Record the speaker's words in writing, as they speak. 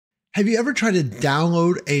Have you ever tried to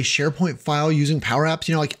download a SharePoint file using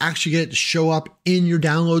PowerApps? Like actually get it to show up in your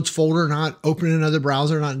downloads folder, not open another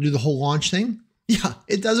browser, not do the whole launch thing? Yeah,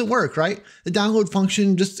 it doesn't work, right? The download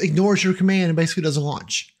function just ignores your command and basically doesn't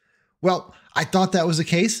launch. Well, I thought that was the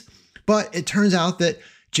case, but it turns out that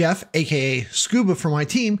Jeff, aka Scuba from my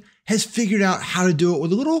team, has figured out how to do it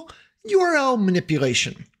with a little URL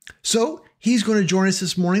manipulation. So he's going to join us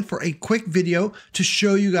this morning for a quick video to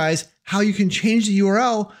show you guys how you can change the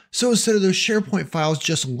URL so instead of those SharePoint files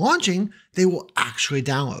just launching, they will actually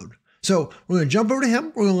download. So we're going to jump over to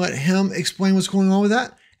him. We're going to let him explain what's going on with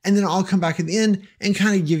that. And then I'll come back at the end and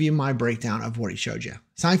kind of give you my breakdown of what he showed you.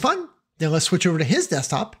 Sound fun? Then let's switch over to his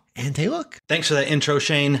desktop and take a look. Thanks for that intro,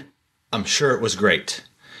 Shane. I'm sure it was great.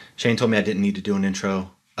 Shane told me I didn't need to do an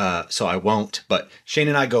intro, so I won't. But Shane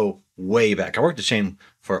and I go way back. I worked with Shane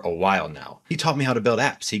for a while now. He taught me how to build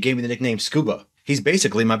apps. He gave me the nickname Scuba. He's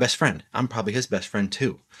basically my best friend. I'm probably his best friend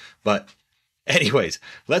too. But anyways,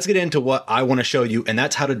 let's get into what I want to show you, and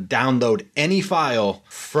that's how to download any file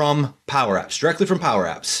from PowerApps, directly from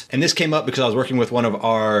PowerApps. And this came up because I was working with one of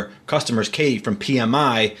our customers, Katie from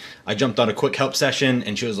PMI. I jumped on a quick help session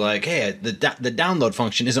and she was like, hey, the download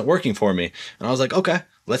function isn't working for me. And I was like, okay,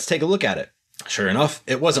 let's take a look at it. Sure enough,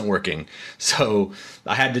 it wasn't working. So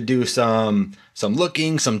I had to do some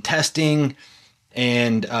looking, some testing.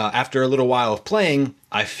 And after a little while of playing,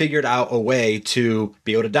 I figured out a way to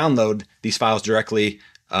be able to download these files directly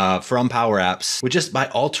from PowerApps with just by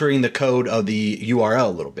altering the code of the URL a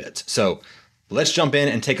little bit. So let's jump in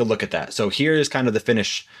and take a look at that. So here is kind of the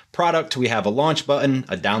finished product. We have a launch button,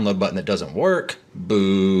 a download button that doesn't work,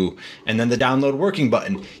 boo, and then the download working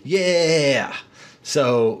button, yeah.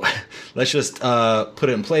 So let's just put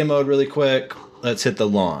it in play mode really quick. Let's hit the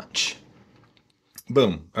launch.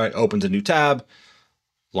 Boom. All right, opens a new tab,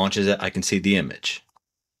 launches it. I can see the image.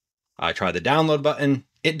 I try the download button.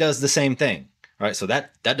 It does the same thing. All right, so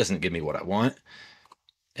that doesn't give me what I want.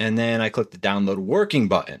 And then I click the download working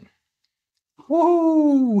button.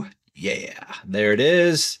 Woo! Yeah, there it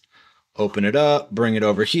is. Open it up, bring it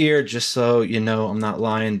over here, just so you know I'm not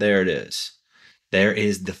lying. There it is. There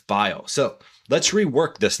is the file. So let's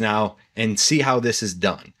rework this now and see how this is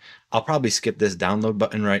done. I'll probably skip this download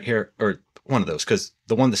button right here, or one of those, because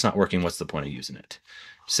the one that's not working, what's the point of using it?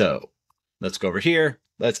 So let's go over here.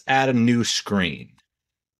 Let's add a new screen.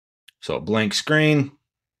 So a blank screen.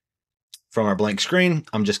 From our blank screen,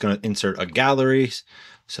 I'm just going to insert a gallery.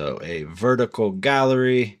 So a vertical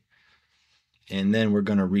gallery. And then we're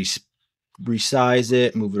going to resize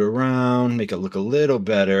it, move it around, make it look a little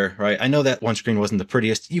better, right? I know that one screen wasn't the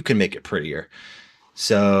prettiest. You can make it prettier.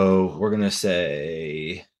 So we're going to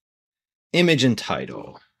say image and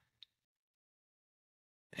title.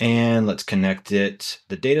 And let's connect it,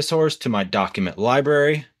 the data source, to my document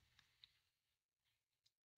library.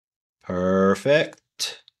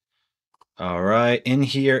 Perfect. All right, in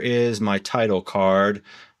here is my title card.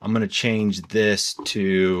 I'm going to change this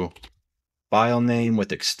to file name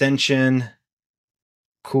with extension.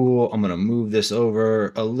 Cool. I'm going to move this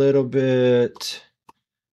over a little bit,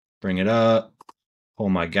 bring it up, pull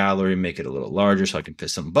my gallery, make it a little larger so I can fit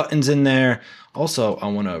some buttons in there. Also, I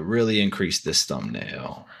want to really increase this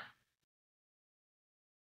thumbnail.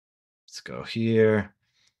 Let's go here.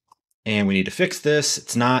 And we need to fix this.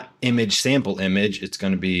 It's not image sample image. It's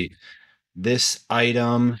going to be this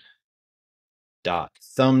item dot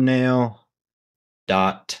thumbnail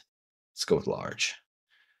dot, let's go with large.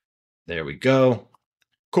 There we go.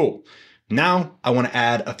 Cool. Now I want to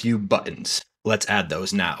add a few buttons. Let's add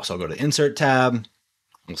those now. So I'll go to Insert tab.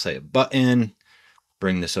 We'll say a button.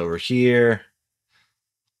 Bring this over here.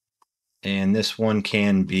 And this one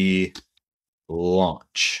can be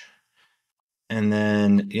launch. And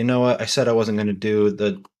then, you know what? I said I wasn't going to do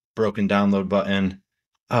the broken download button.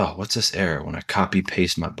 Oh, what's this error when I copy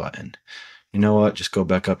paste my button? You know what? Just go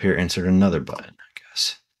back up here, insert another button, I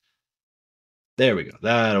guess. There we go.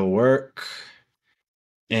 That'll work.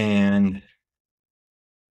 And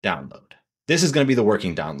download. This is going to be the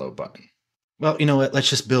working download button. Well, you know what? Let's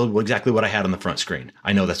just build exactly what I had on the front screen.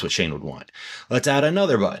 I know that's what Shane would want. Let's add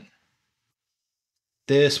another button.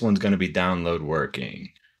 This one's going to be download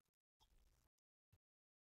working.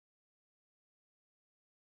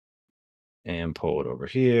 And pull it over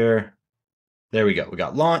here. There we go. We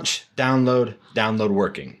got launch, download, download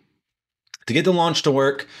working. To get the launch to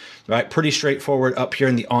work, right, pretty straightforward. Up here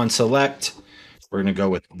in the on select, we're going to go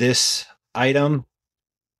with this item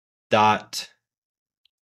dot,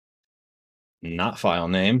 not file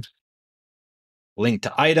name, link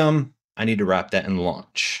to item. I need to wrap that in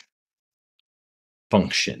launch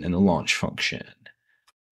function, in the launch function.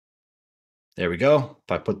 There we go.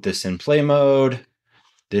 If I put this in play mode,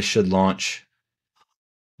 this should launch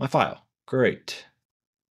my file. Great.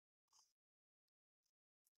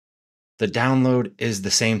 The download is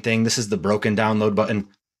the same thing. This is the broken download button.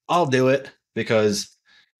 I'll do it because,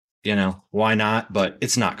 you know, why not? But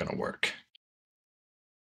it's not going to work.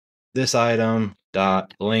 This item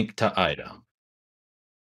dot link to item.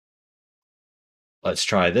 Let's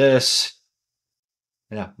try this.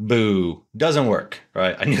 Yeah, boo. Doesn't work,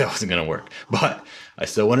 right? I knew that wasn't going to work, but I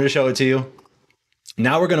still wanted to show it to you.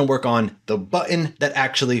 Now we're going to work on the button that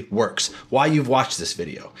actually works, why you've watched this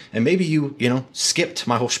video. And maybe you skipped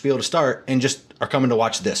my whole spiel to start and just are coming to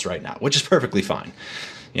watch this right now, which is perfectly fine.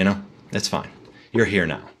 That's fine. You're here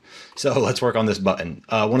now. So let's work on this button.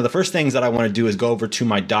 One of the first things that I want to do is go over to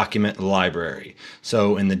my document library.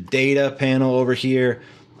 So in the data panel over here,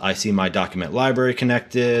 I see my document library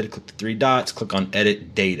connected. Click the three dots, click on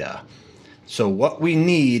edit data. So what we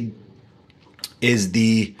need is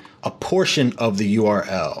a portion of the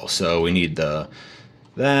URL. So we need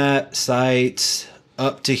that site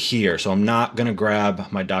up to here. So I'm not going to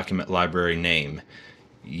grab my document library name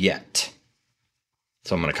yet.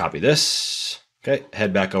 So I'm going to copy this. Okay,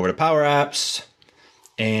 head back over to PowerApps.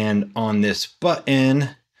 And on this button,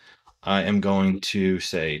 I am going to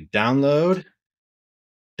say download,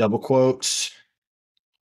 double quotes,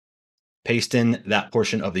 paste in that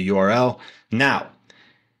portion of the URL. Now,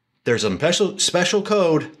 there's a special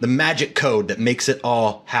code, the magic code that makes it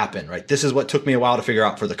all happen, right? This is what took me a while to figure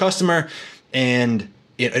out for the customer, and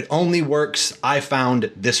it only works, I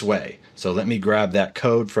found, this way. So let me grab that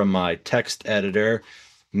code from my text editor.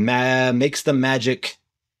 Makes the magic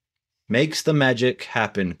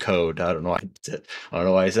happen code. I don't know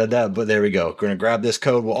why I said that, but there we go. We're going to grab this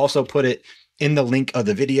code. We'll also put it in the link of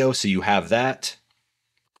the video so you have that.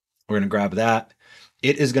 We're going to grab that.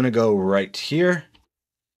 It is going to go right here.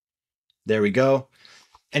 There we go.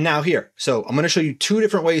 And now here. So I'm going to show you two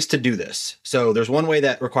different ways to do this. So there's one way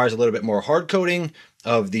that requires a little bit more hard coding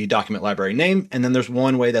of the document library name. And then there's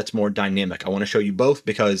one way that's more dynamic. I want to show you both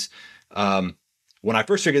because when I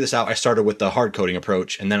first figured this out, I started with the hard coding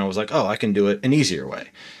approach. And then I was like, oh, I can do it an easier way.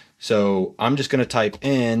 So I'm just going to type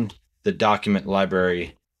in the document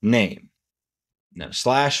library name. And then a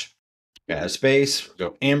slash, add a space,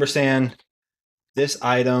 go ampersand, this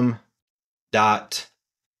item dot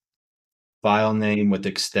file name with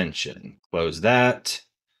extension. Close that.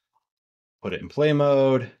 Put it in play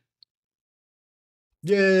mode.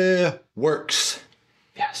 Yeah, works.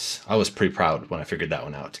 Yes, I was pretty proud when I figured that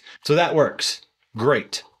one out. So that works.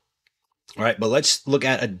 Great. All right, but let's look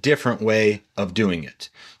at a different way of doing it.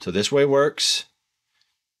 So this way works.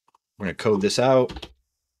 We're going to code this out.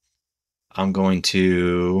 I'm going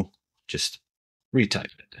to just retype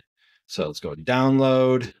it. So let's go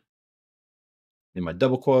download in my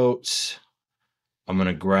double quotes. I'm going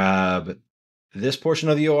to grab this portion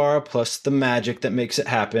of the URL plus the magic that makes it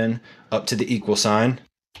happen up to the equal sign.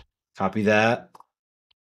 Copy that,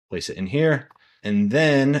 place it in here. And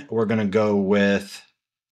then we're going to go with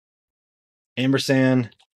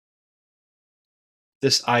ampersand,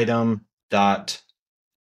 this item dot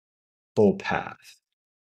full path.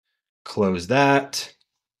 Close that,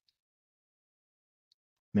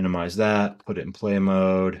 minimize that, put it in play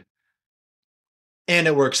mode. And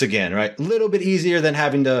it works again, right? A little bit easier than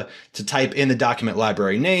having to type in the document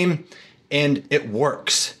library name, and it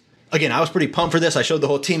works. Again, I was pretty pumped for this. I showed the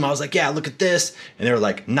whole team. I was like, yeah, look at this. And they were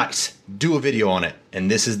like, nice, do a video on it. And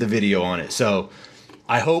this is the video on it. So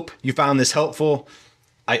I hope you found this helpful.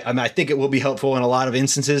 I think it will be helpful in a lot of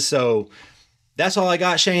instances. So that's all I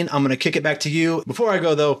got, Shane. I'm going to kick it back to you. Before I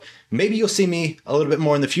go, though, maybe you'll see me a little bit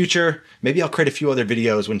more in the future. Maybe I'll create a few other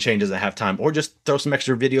videos when Shane doesn't have time, or just throw some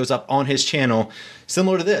extra videos up on his channel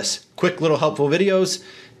similar to this. Quick little helpful videos.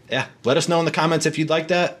 Yeah, let us know in the comments if you'd like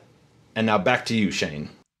that. And now back to you, Shane.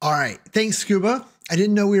 All right. Thanks, Scuba. I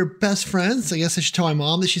didn't know we were best friends. I guess I should tell my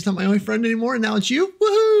mom that she's not my only friend anymore, and now it's you.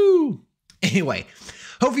 Woohoo! Anyway,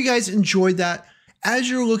 hope you guys enjoyed that. As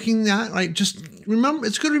you're looking at, like, just remember,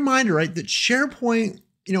 it's a good reminder, right, that SharePoint,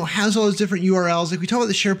 has all those different URLs. Like, we talk about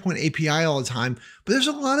the SharePoint API all the time, but there's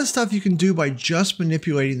a lot of stuff you can do by just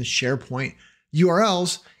manipulating the SharePoint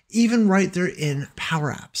URLs, even right there in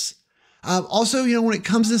PowerApps. Also, when it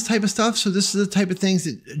comes to this type of stuff, so this is the type of things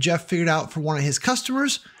that Jeff figured out for one of his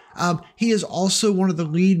customers. He is also one of the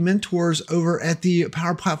lead mentors over at the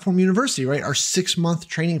Power Platform University, right? Our 6-month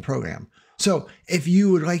training program. So if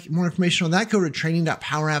you would like more information on that, go to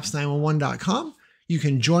training.powerapps911.com. You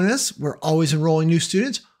can join us. We're always enrolling new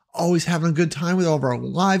students, always having a good time with all of our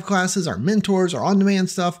live classes, our mentors, our on-demand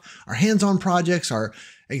stuff, our hands-on projects, our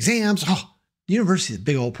exams. Oh, the university is a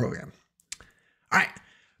big old program. All right.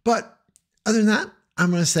 But other than that, I'm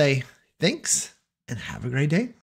going to say thanks and have a great day.